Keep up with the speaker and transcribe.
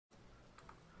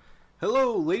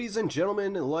Hello, ladies and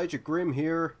gentlemen, Elijah Grimm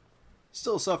here.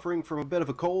 Still suffering from a bit of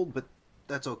a cold, but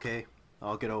that's okay.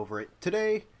 I'll get over it.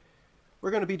 Today,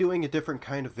 we're going to be doing a different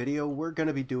kind of video. We're going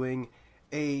to be doing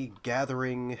a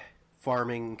gathering,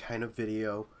 farming kind of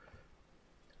video.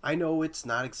 I know it's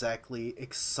not exactly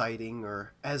exciting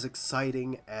or as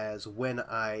exciting as when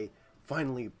I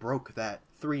finally broke that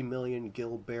 3 million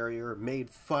gil barrier,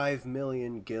 made 5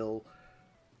 million gil,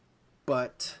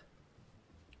 but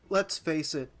let's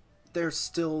face it, there's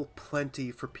still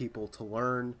plenty for people to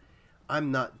learn. I'm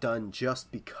not done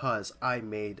just because I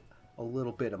made a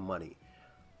little bit of money.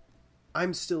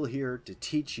 I'm still here to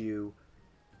teach you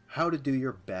how to do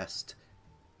your best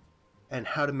and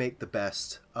how to make the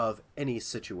best of any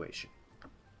situation.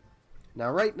 Now,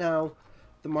 right now,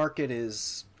 the market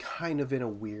is kind of in a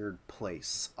weird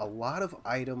place. A lot of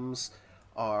items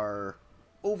are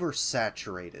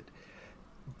oversaturated.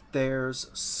 There's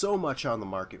so much on the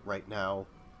market right now.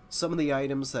 Some of the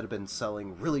items that have been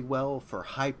selling really well for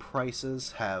high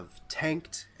prices have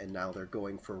tanked, and now they're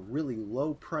going for really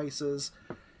low prices.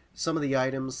 Some of the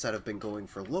items that have been going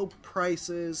for low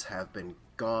prices have been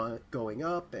going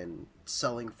up and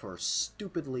selling for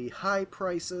stupidly high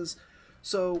prices.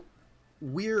 So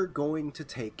we're going to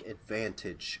take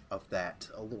advantage of that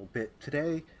a little bit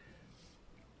today.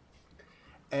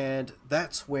 And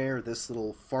that's where this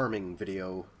little farming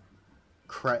video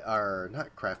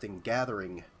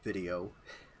gathering video.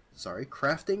 Sorry,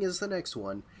 crafting is the next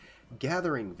one.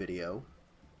 Gathering video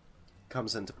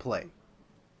comes into play.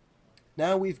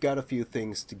 Now we've got a few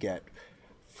things to get.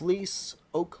 Fleece,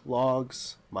 oak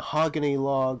logs, mahogany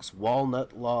logs,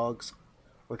 walnut logs.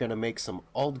 We're going to make some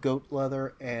old goat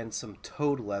leather and some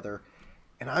toad leather.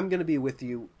 And I'm going to be with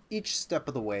you each step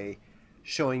of the way,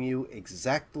 showing you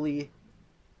exactly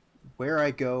where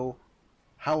I go,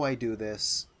 how I do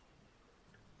this.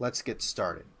 Let's get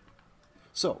started.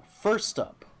 So, first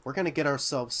up, we're going to get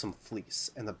ourselves some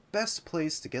fleece. And the best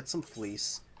place to get some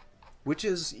fleece, which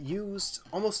is used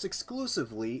almost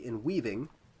exclusively in weaving,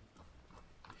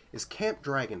 is Camp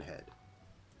Dragonhead.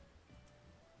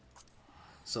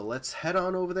 So let's head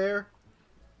on over there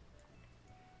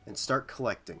and start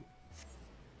collecting.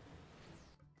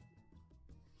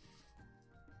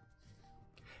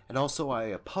 And also, I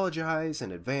apologize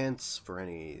in advance for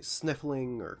any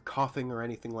sniffling or coughing or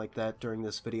anything like that during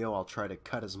this video. I'll try to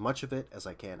cut as much of it as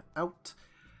I can out.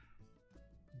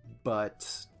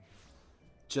 But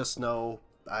just know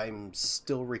I'm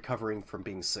still recovering from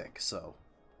being sick, so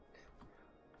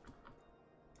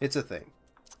it's a thing.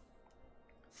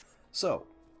 So,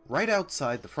 right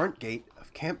outside the front gate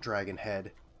of Camp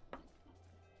Dragonhead,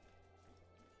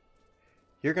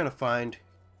 you're going to find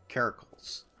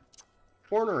caracals.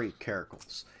 Ornery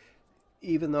caracals.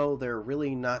 Even though they're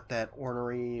really not that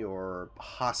ornery or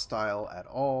hostile at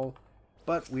all,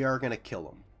 but we are going to kill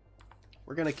them.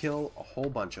 We're going to kill a whole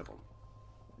bunch of them.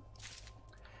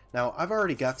 Now, I've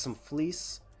already got some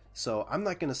fleece, so I'm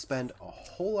not going to spend a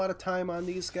whole lot of time on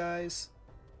these guys.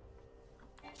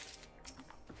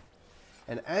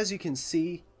 And as you can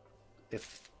see,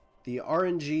 if the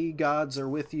RNG gods are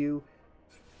with you,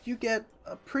 you get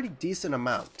a pretty decent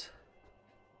amount.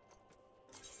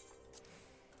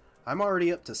 I'm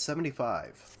already up to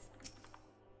 75.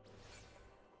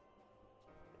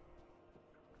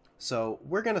 So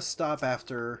we're going to stop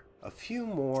after a few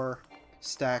more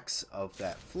stacks of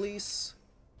that fleece.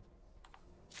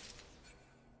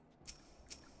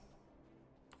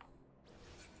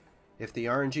 If the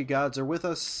RNG gods are with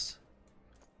us,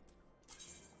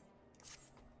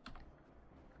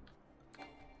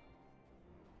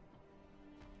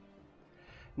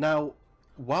 now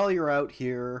while you're out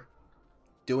here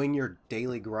doing your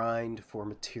daily grind for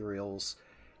materials,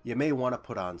 you may want to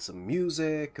put on some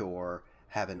music or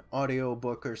have an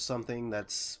audiobook or something.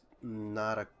 That's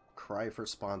not a cry for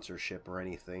sponsorship or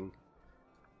anything.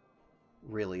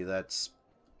 Really,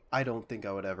 I don't think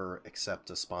I would ever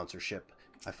accept a sponsorship.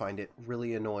 I find it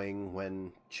really annoying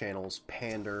when channels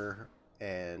pander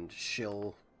and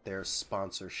shill their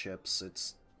sponsorships.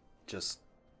 It's just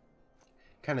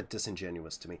kind of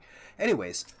disingenuous to me.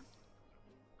 Anyways,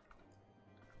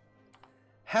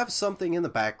 have something in the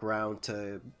background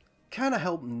to kind of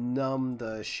help numb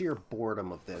the sheer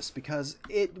boredom of this, because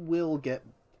it will get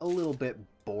a little bit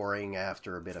boring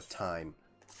after a bit of time.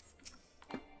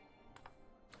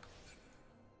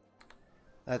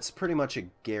 That's pretty much a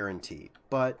guarantee,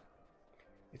 but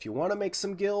if you want to make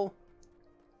some gil,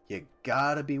 you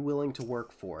gotta be willing to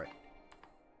work for it.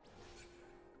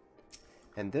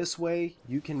 And this way,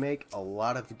 you can make a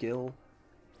lot of gil.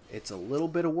 It's a little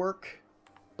bit of work,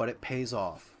 but it pays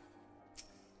off.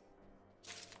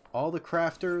 All the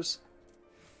crafters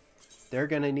they're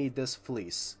going to need this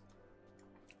fleece.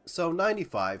 So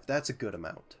 95, that's a good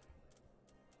amount.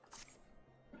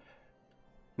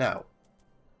 Now,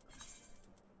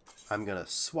 I'm going to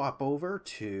swap over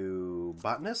to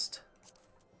Botanist.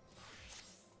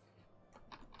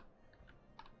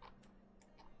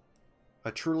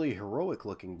 A truly heroic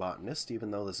looking botanist, even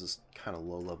though this is kind of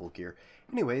low level gear.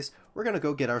 Anyways, we're going to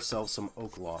go get ourselves some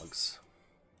oak logs.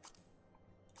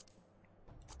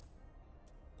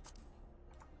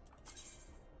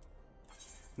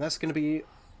 And that's going to be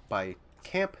by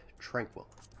Camp Tranquil.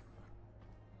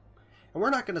 And we're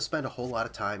not going to spend a whole lot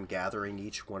of time gathering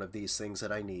each one of these things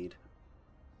that I need.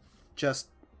 Just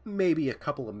maybe a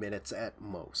couple of minutes at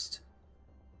most.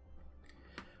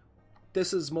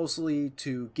 This is mostly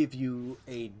to give you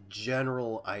a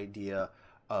general idea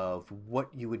of what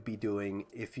you would be doing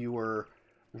if you were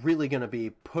really going to be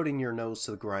putting your nose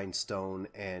to the grindstone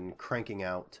and cranking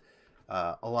out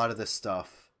a lot of this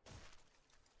stuff.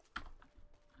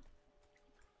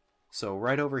 So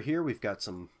right over here we've got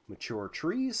some mature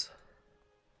trees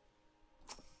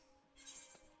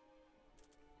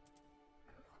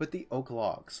with the oak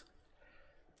logs.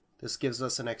 This gives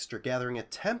us an extra gathering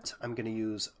attempt. I'm going to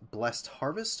use Blessed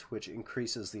Harvest, which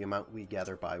increases the amount we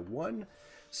gather by 1.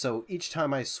 So each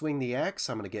time I swing the axe,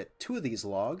 I'm going to get 2 of these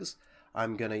logs.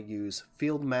 I'm going to use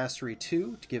Field Mastery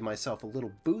 2 to give myself a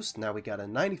little boost. Now we got a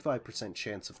 95%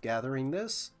 chance of gathering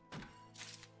this.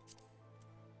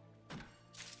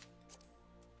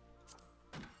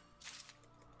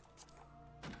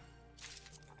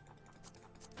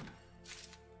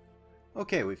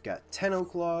 Okay, we've got 10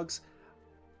 oak logs.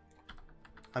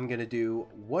 I'm going to do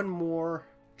 1 more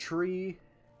tree,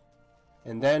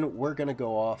 and then we're going to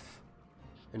go off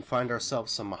and find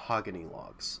ourselves some mahogany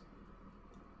logs.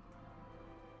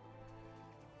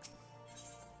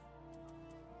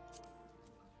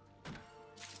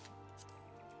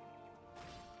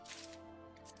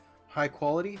 High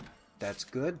quality, that's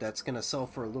good. That's going to sell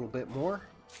for a little bit more.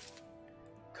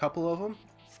 Couple of them,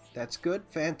 that's good.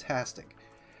 Fantastic.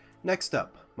 Next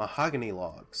up, mahogany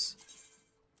logs.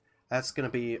 That's going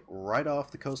to be right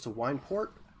off the coast of Wineport.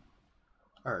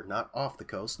 Or not off the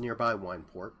coast, nearby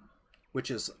Wineport.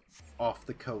 Which is off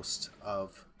the coast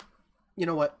of... You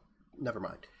know what? Never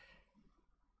mind.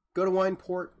 Go to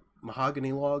Wineport.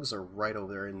 Mahogany logs are right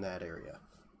over there in that area.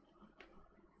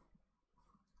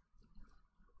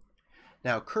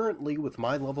 Now currently with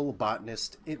my level of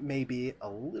botanist, it may be a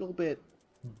little bit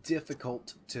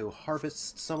difficult to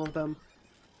harvest some of them.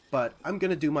 But I'm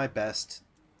going to do my best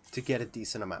to get a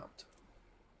decent amount.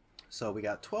 So we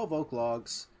got 12 oak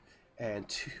logs and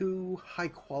 2 high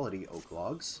quality oak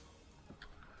logs,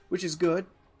 which is good.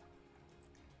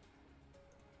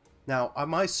 Now on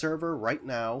my server right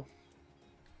now,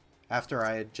 after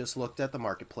I had just looked at the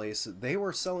marketplace, they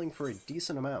were selling for a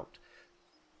decent amount.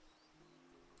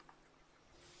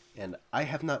 And I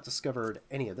have not discovered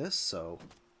any of this, so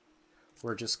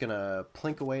we're just going to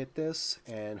plink away at this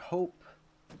and hope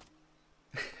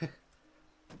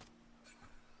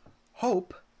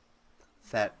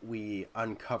that we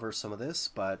uncover some of this,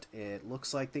 but it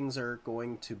looks like things are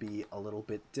going to be a little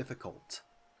bit difficult.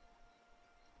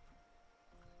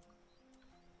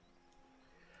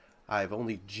 I've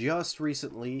only just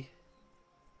recently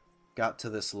got to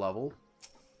this level,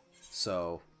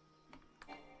 so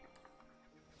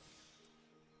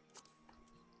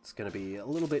it's going to be a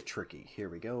little bit tricky. Here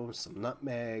we go, some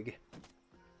nutmeg.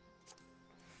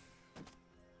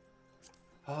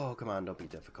 Oh, come on, don't be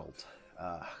difficult.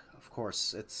 Of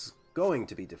course, it's going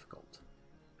to be difficult.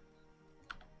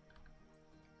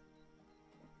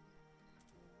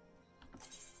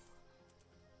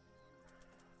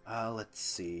 Let's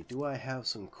see. Do I have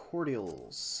some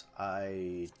cordials?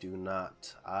 I do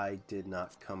not. I did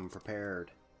not come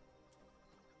prepared.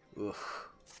 Oof.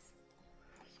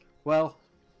 Well,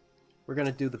 we're going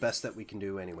to do the best that we can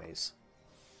do anyways.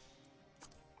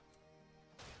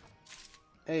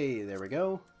 Hey, there we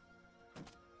go.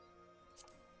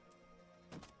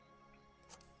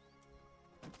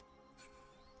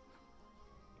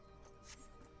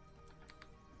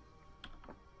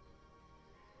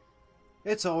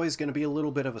 It's always going to be a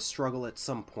little bit of a struggle at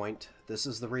some point. This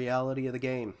is the reality of the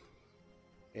game.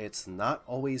 It's not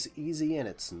always easy and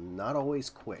it's not always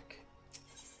quick.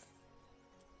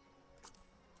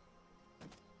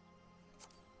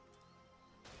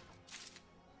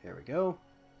 Here we go.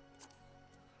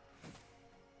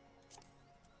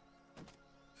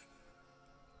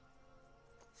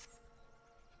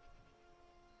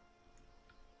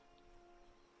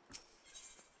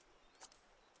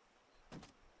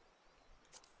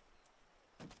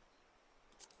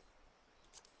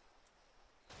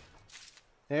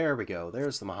 There we go.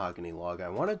 There's the mahogany log I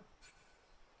wanted.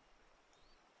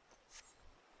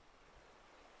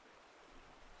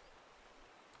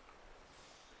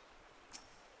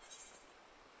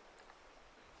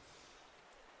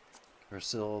 Give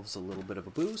ourselves a little bit of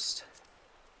a boost.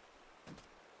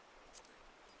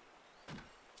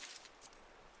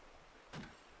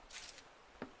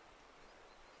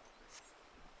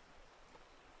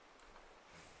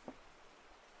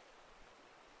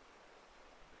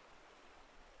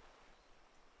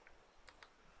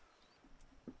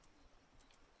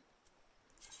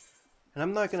 And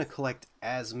I'm not going to collect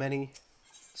as many,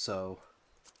 so...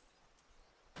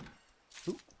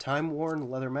 Ooh, time-worn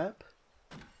leather map.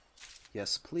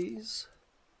 Yes, please.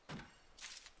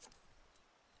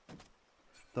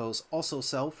 Those also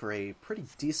sell for a pretty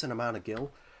decent amount of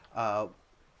gil.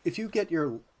 If you get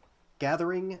your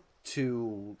gathering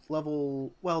to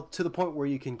level... well, to the point where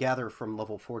you can gather from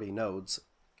level 40 nodes,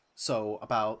 so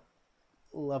about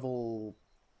level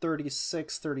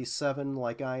 36, 37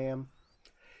 like I am,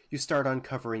 you start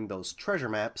uncovering those treasure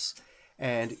maps,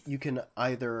 and you can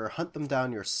either hunt them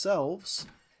down yourselves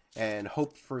and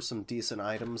hope for some decent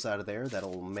items out of there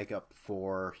that'll make up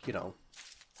for, you know,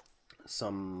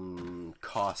 some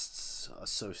costs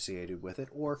associated with it,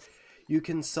 or you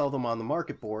can sell them on the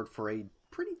market board for a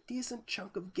pretty decent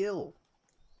chunk of gil.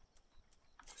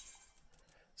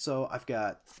 So I've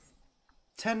got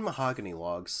 10 mahogany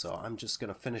logs, so I'm just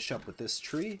going to finish up with this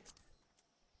tree.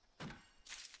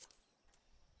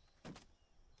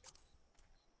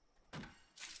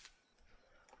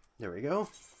 There we go.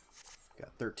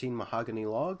 Got 13 mahogany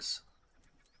logs.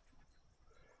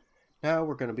 Now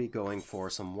we're going to be going for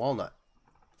some walnut.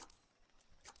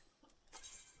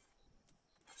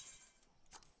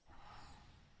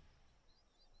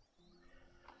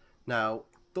 Now,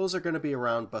 those are going to be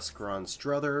around Buscaron's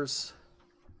druthers.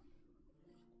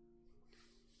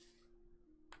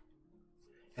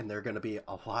 And they're going to be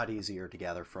a lot easier to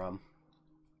gather from,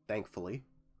 thankfully.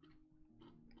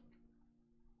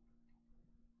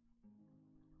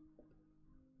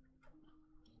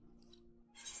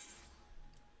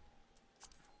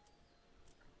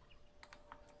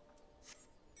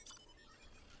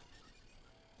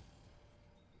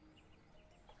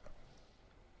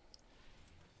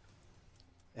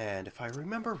 And if I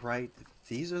remember right,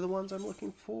 these are the ones I'm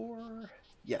looking for.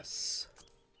 Yes.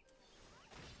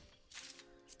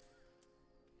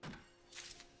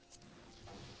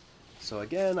 So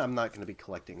again, I'm not going to be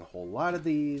collecting a whole lot of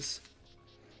these.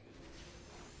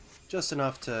 Just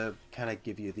enough to kind of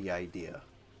give you the idea.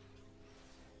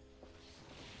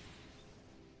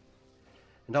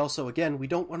 And also, again, we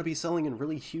don't want to be selling in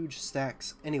really huge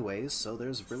stacks anyways, so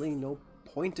there's really no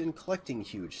point in collecting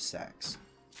huge stacks.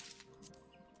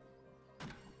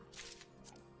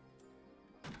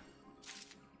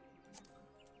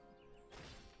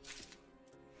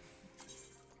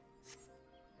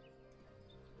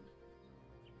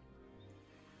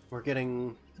 We're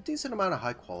getting a decent amount of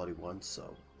high quality ones,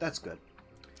 so that's good.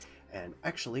 And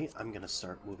actually, I'm going to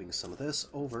start moving some of this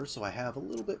over so I have a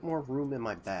little bit more room in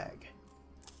my bag.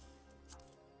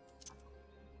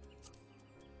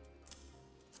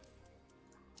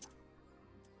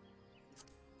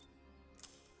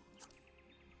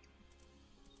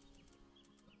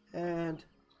 And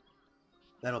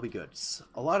that'll be good.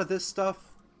 A lot of this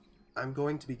stuff, I'm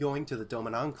going to be going to the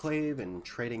Doman Enclave and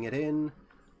trading it in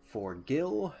for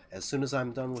gil as soon as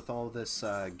I'm done with all this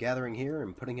gathering here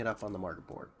and putting it up on the market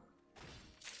board.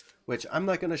 Which I'm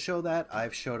not going to show that.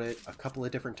 I've showed it a couple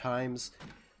of different times.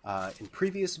 In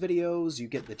previous videos, you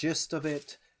get the gist of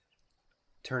it.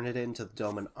 Turn it into the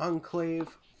Doman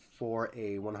Enclave for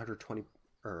a 120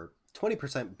 or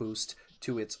 20% boost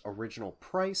to its original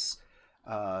price.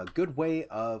 Good way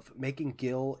of making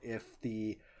gil if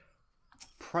the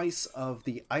price of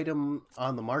the item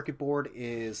on the market board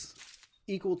is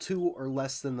equal to or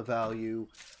less than the value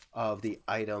of the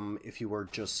item if you were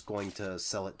just going to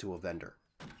sell it to a vendor.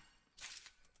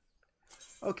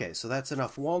 Okay, so that's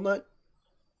enough walnut.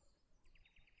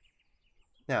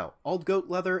 Now, old goat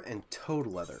leather and toad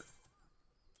leather.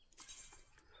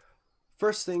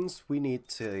 First things we need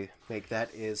to make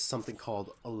that is something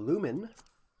called alumin.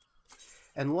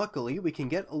 And luckily, we can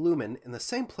get alumin in the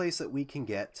same place that we can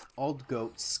get old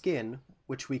goat skin,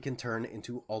 which we can turn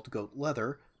into old goat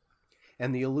leather.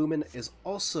 And the alumin is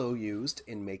also used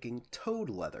in making toad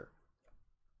leather.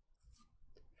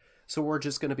 So we're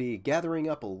just going to be gathering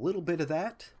up a little bit of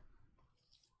that,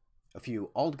 a few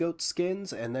old goat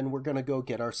skins, and then we're going to go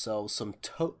get ourselves some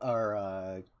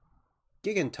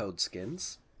Gigan toad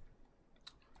skins.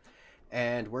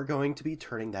 And we're going to be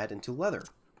turning that into leather.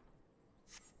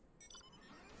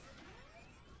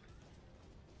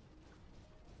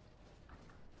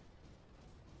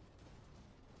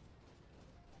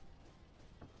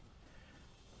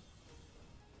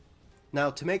 Now,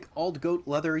 to make Old Goat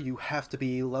leather, you have to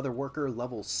be leather worker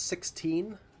level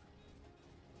 16.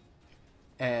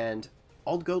 And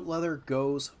Old Goat leather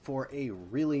goes for a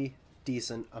really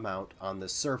decent amount on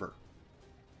this server.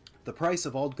 The price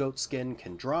of Old Goat skin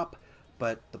can drop,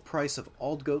 but the price of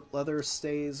Old Goat leather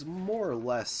stays more or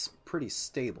less pretty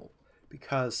stable,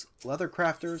 because leather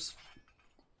crafters,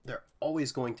 they're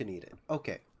always going to need it.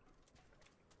 Okay,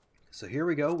 so here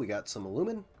we go. We got some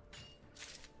aluminum,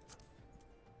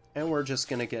 and we're just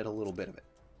going to get a little bit of it.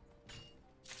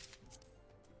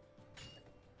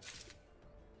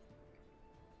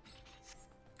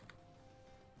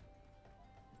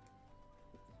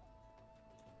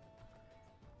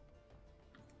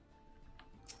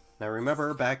 Now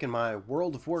remember, back in my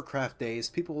World of Warcraft days,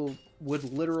 people would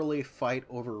literally fight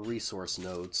over resource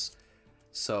nodes.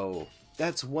 So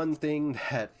that's one thing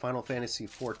that Final Fantasy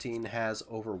XIV has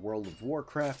over World of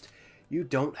Warcraft. You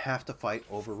don't have to fight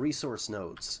over resource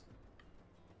nodes.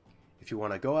 If you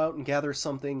want to go out and gather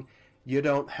something, you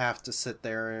don't have to sit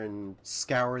there and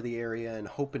scour the area and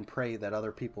hope and pray that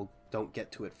other people don't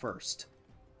get to it first.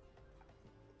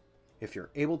 If you're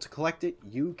able to collect it,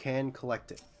 you can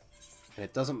collect it. And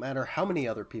it doesn't matter how many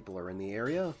other people are in the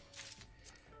area.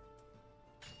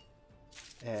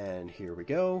 And here we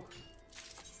go.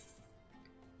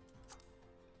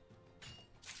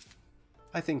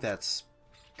 I think that's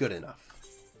good enough.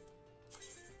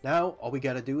 Now, all we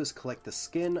gotta do is collect the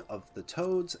skin of the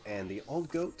toads and the old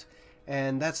goat,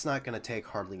 and that's not gonna take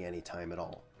hardly any time at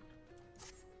all.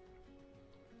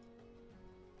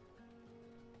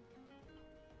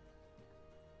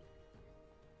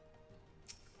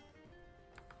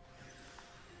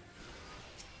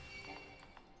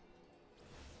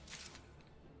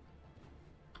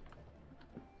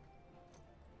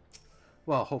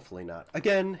 Well, hopefully not.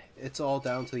 Again, it's all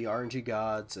down to the RNG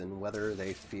gods and whether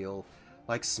they feel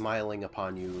like smiling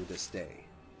upon you this day.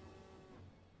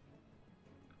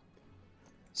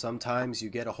 Sometimes you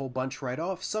get a whole bunch right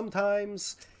off,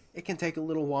 sometimes it can take a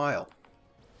little while.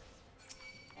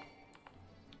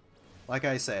 Like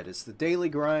I said, it's the daily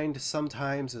grind.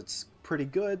 Sometimes it's pretty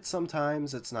good,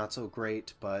 sometimes it's not so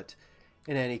great, but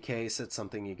in any case, it's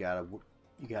something you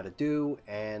gotta do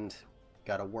and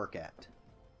gotta work at.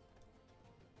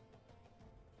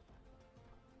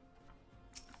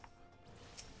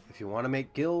 If you want to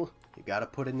make Gil, you gotta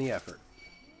put in the effort.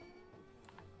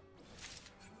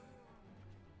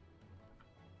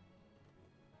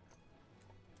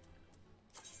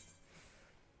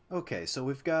 Okay, so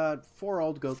we've got 4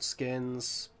 old goat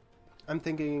skins. I'm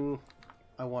thinking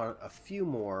I want a few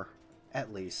more,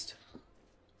 at least.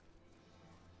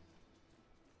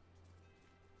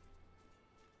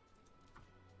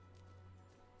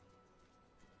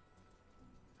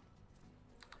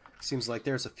 Seems like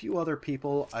there's a few other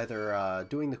people either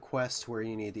doing the quest where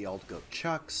you need the old goat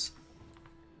chucks,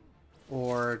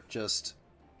 or just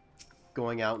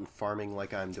going out and farming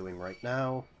like I'm doing right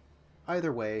now.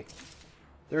 Either way,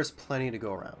 there's plenty to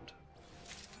go around.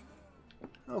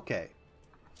 Okay.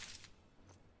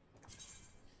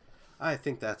 I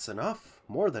think that's enough.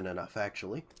 More than enough,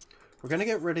 actually. We're going to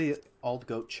get rid of the old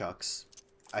goat chucks.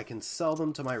 I can sell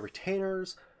them to my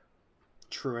retainers.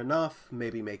 True enough,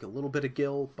 maybe make a little bit of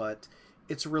Gil, but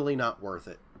it's really not worth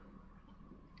it.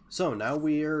 So now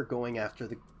we are going after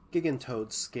the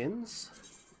Gigantoad skins.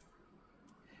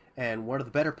 And one of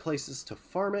the better places to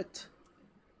farm it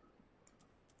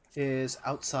is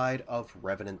outside of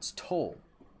Revenant's Toll.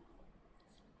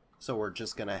 So we're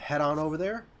just going to head on over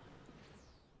there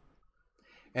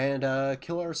and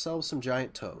kill ourselves some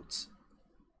giant toads.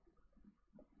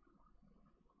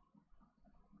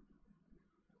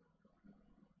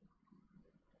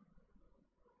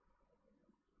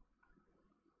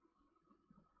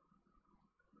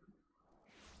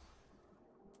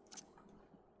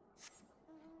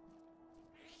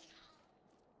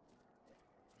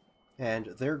 And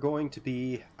they're going to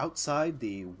be outside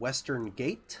the western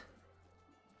gate.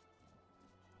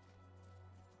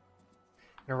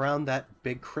 Around that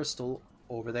big crystal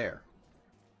over there.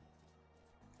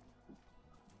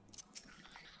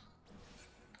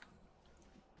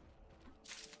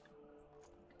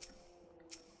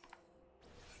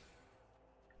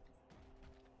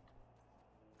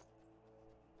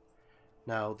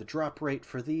 Now, the drop rate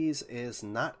for these is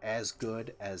not as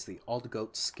good as the old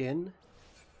goat skin,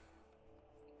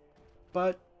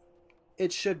 but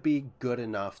it should be good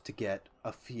enough to get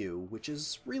a few, which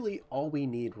is really all we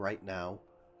need right now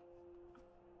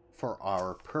for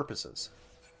our purposes.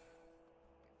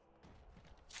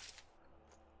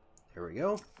 There we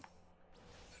go.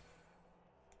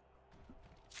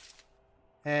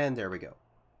 And there we go.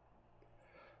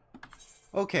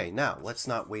 Okay, now let's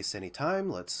not waste any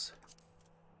time. Let's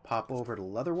pop over to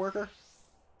Leatherworker.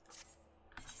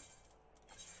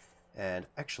 And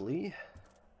actually,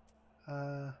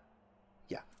 yeah,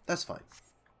 that's fine.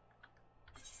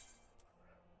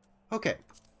 Okay,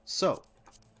 so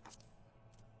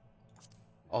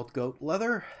Alt Goat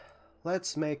Leather.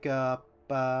 Let's make up,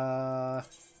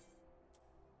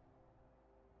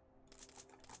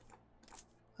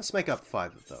 let's make up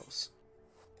 5 of those.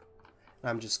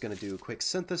 I'm just going to do a quick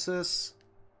synthesis.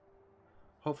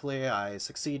 Hopefully I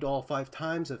succeed all 5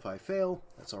 times. If I fail,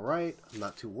 that's alright. I'm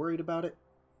not too worried about it.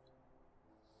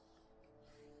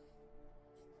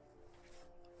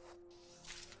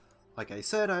 Like I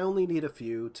said, I only need a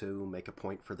few to make a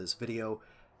point for this video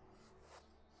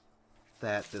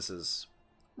that this is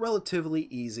relatively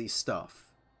easy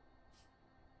stuff.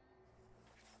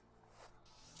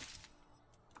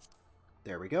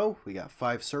 There we go. We got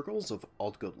 5 circles of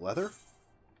Alt Goat Leather.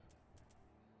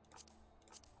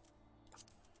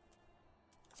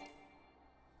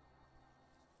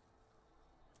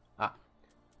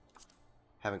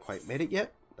 Haven't quite made it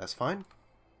yet. That's fine.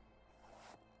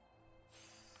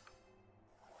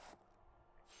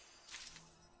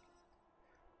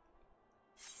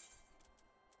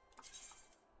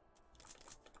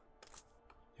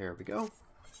 Here we go.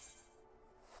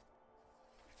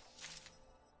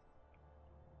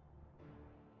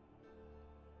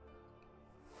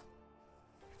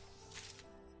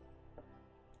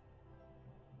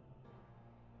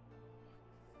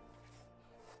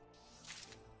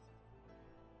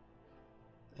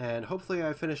 And hopefully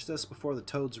I finish this before the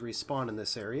toads respawn in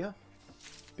this area,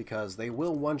 because they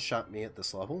will one-shot me at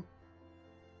this level.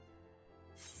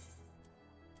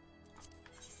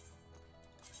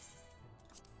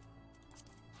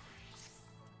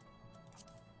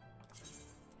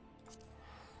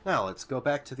 Now let's go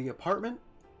back to the apartment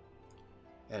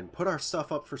and put our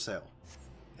stuff up for sale.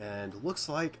 And looks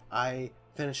like I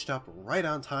finished up right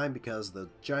on time because the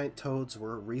giant toads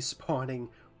were respawning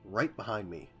right behind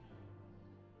me.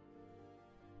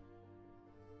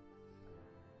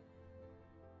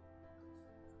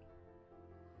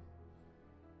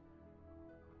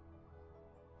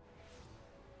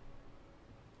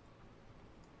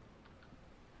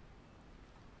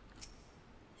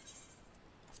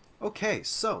 Okay,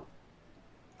 so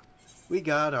we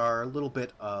got our little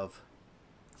bit of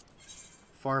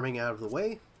farming out of the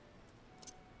way.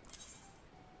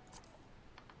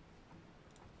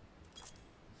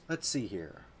 Let's see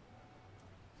here.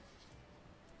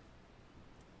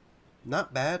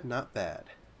 Not bad, not bad.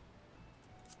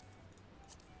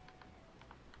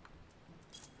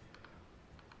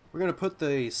 We're going to put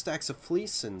the stacks of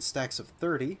fleece in stacks of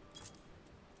 30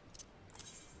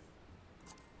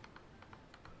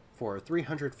 for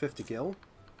 350 gil.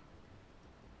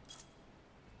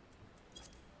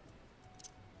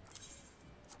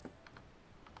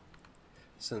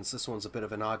 Since this one's a bit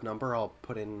of an odd number, I'll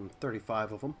put in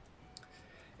 35 of them.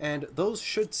 And those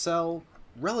should sell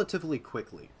relatively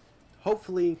quickly,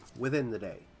 hopefully within the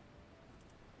day.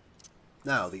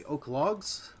 Now, the oak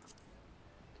logs,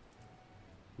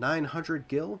 900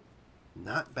 gil,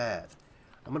 not bad.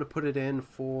 I'm going to put it in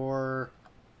for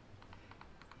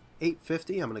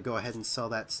 850. I'm going to go ahead and sell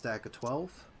that stack of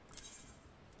 12.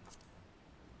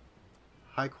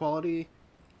 High quality,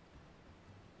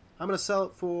 I'm going to sell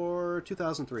it for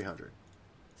 2,300.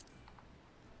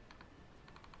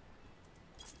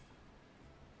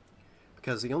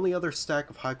 Because the only other stack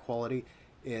of high quality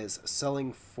is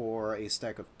selling for a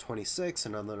stack of 26,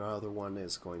 and another one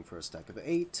is going for a stack of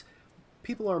 8.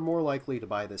 People are more likely to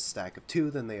buy this stack of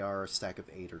 2 than they are a stack of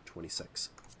 8 or 26.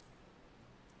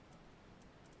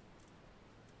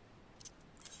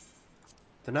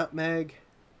 The nutmeg,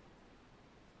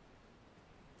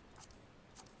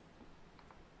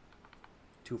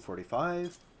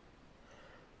 $2.45.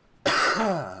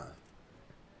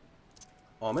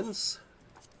 Almonds,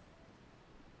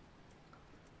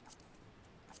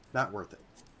 not worth it.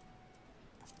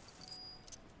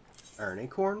 Iron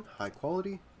acorn, high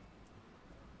quality,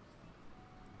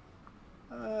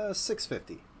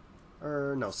 $6.50,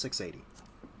 or no, $6.80.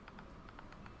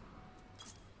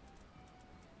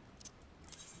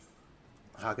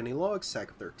 Mahogany log, stack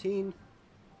of 13.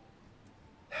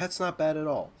 That's not bad at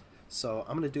all. So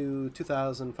I'm going to do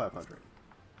 2,500.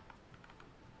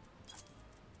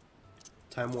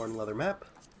 Time-worn leather map.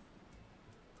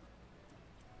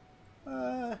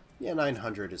 Yeah,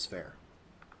 900 is fair.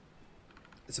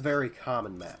 It's a very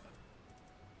common map.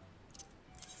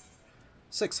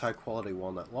 6 high-quality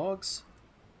walnut logs.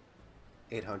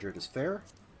 800 is fair.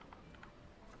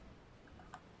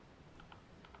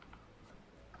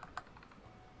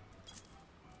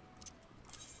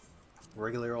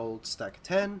 regular old stack of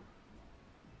 10,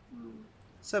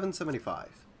 $7.75.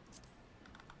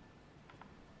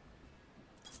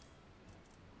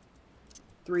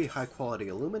 Three high quality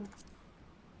aluminum,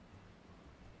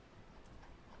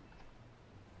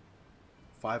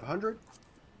 $500,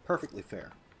 perfectly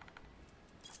fair.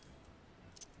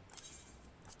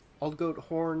 Old goat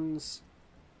horns,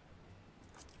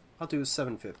 I'll do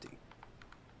 $7.50.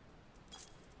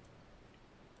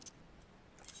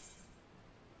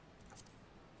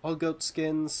 Old goat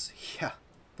skins, yeah,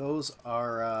 those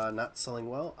are not selling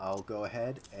well. I'll go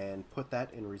ahead and put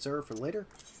that in reserve for later.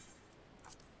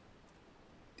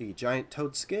 The giant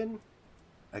toad skin,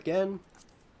 again,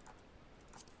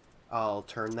 I'll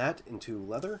turn that into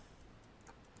leather.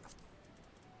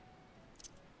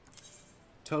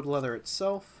 Toad leather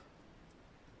itself,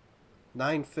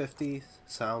 $9.50,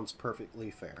 sounds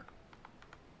perfectly fair.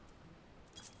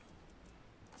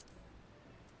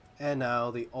 And now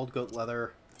the old goat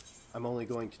leather, I'm only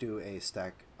going to do a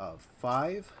stack of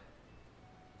 5.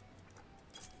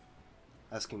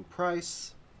 Asking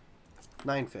price,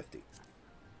 $9.50.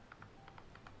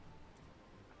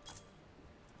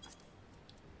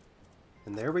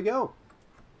 And there we go.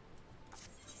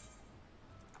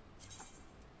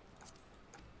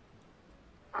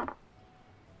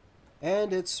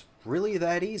 And it's really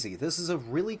that easy. This is a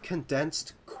really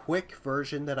condensed, quick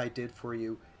version that I did for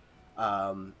you.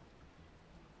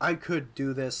 I could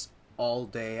do this all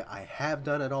day. I have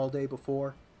done it all day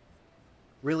before.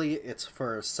 Really, it's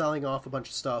for selling off a bunch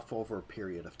of stuff over a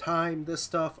period of time. This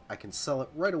stuff, I can sell it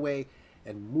right away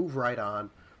and move right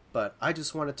on. But I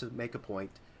just wanted to make a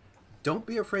point. Don't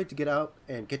be afraid to get out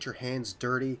and get your hands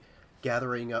dirty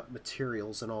gathering up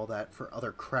materials and all that for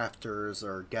other crafters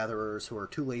or gatherers who are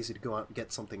too lazy to go out and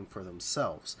get something for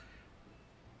themselves.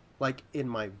 Like in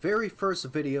my very first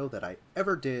video that I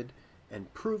ever did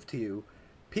and proved to you,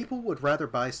 people would rather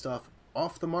buy stuff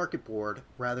off the market board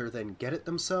rather than get it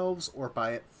themselves or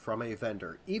buy it from a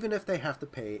vendor, even if they have to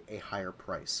pay a higher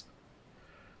price.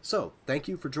 So, thank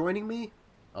you for joining me.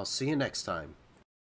 I'll see you next time.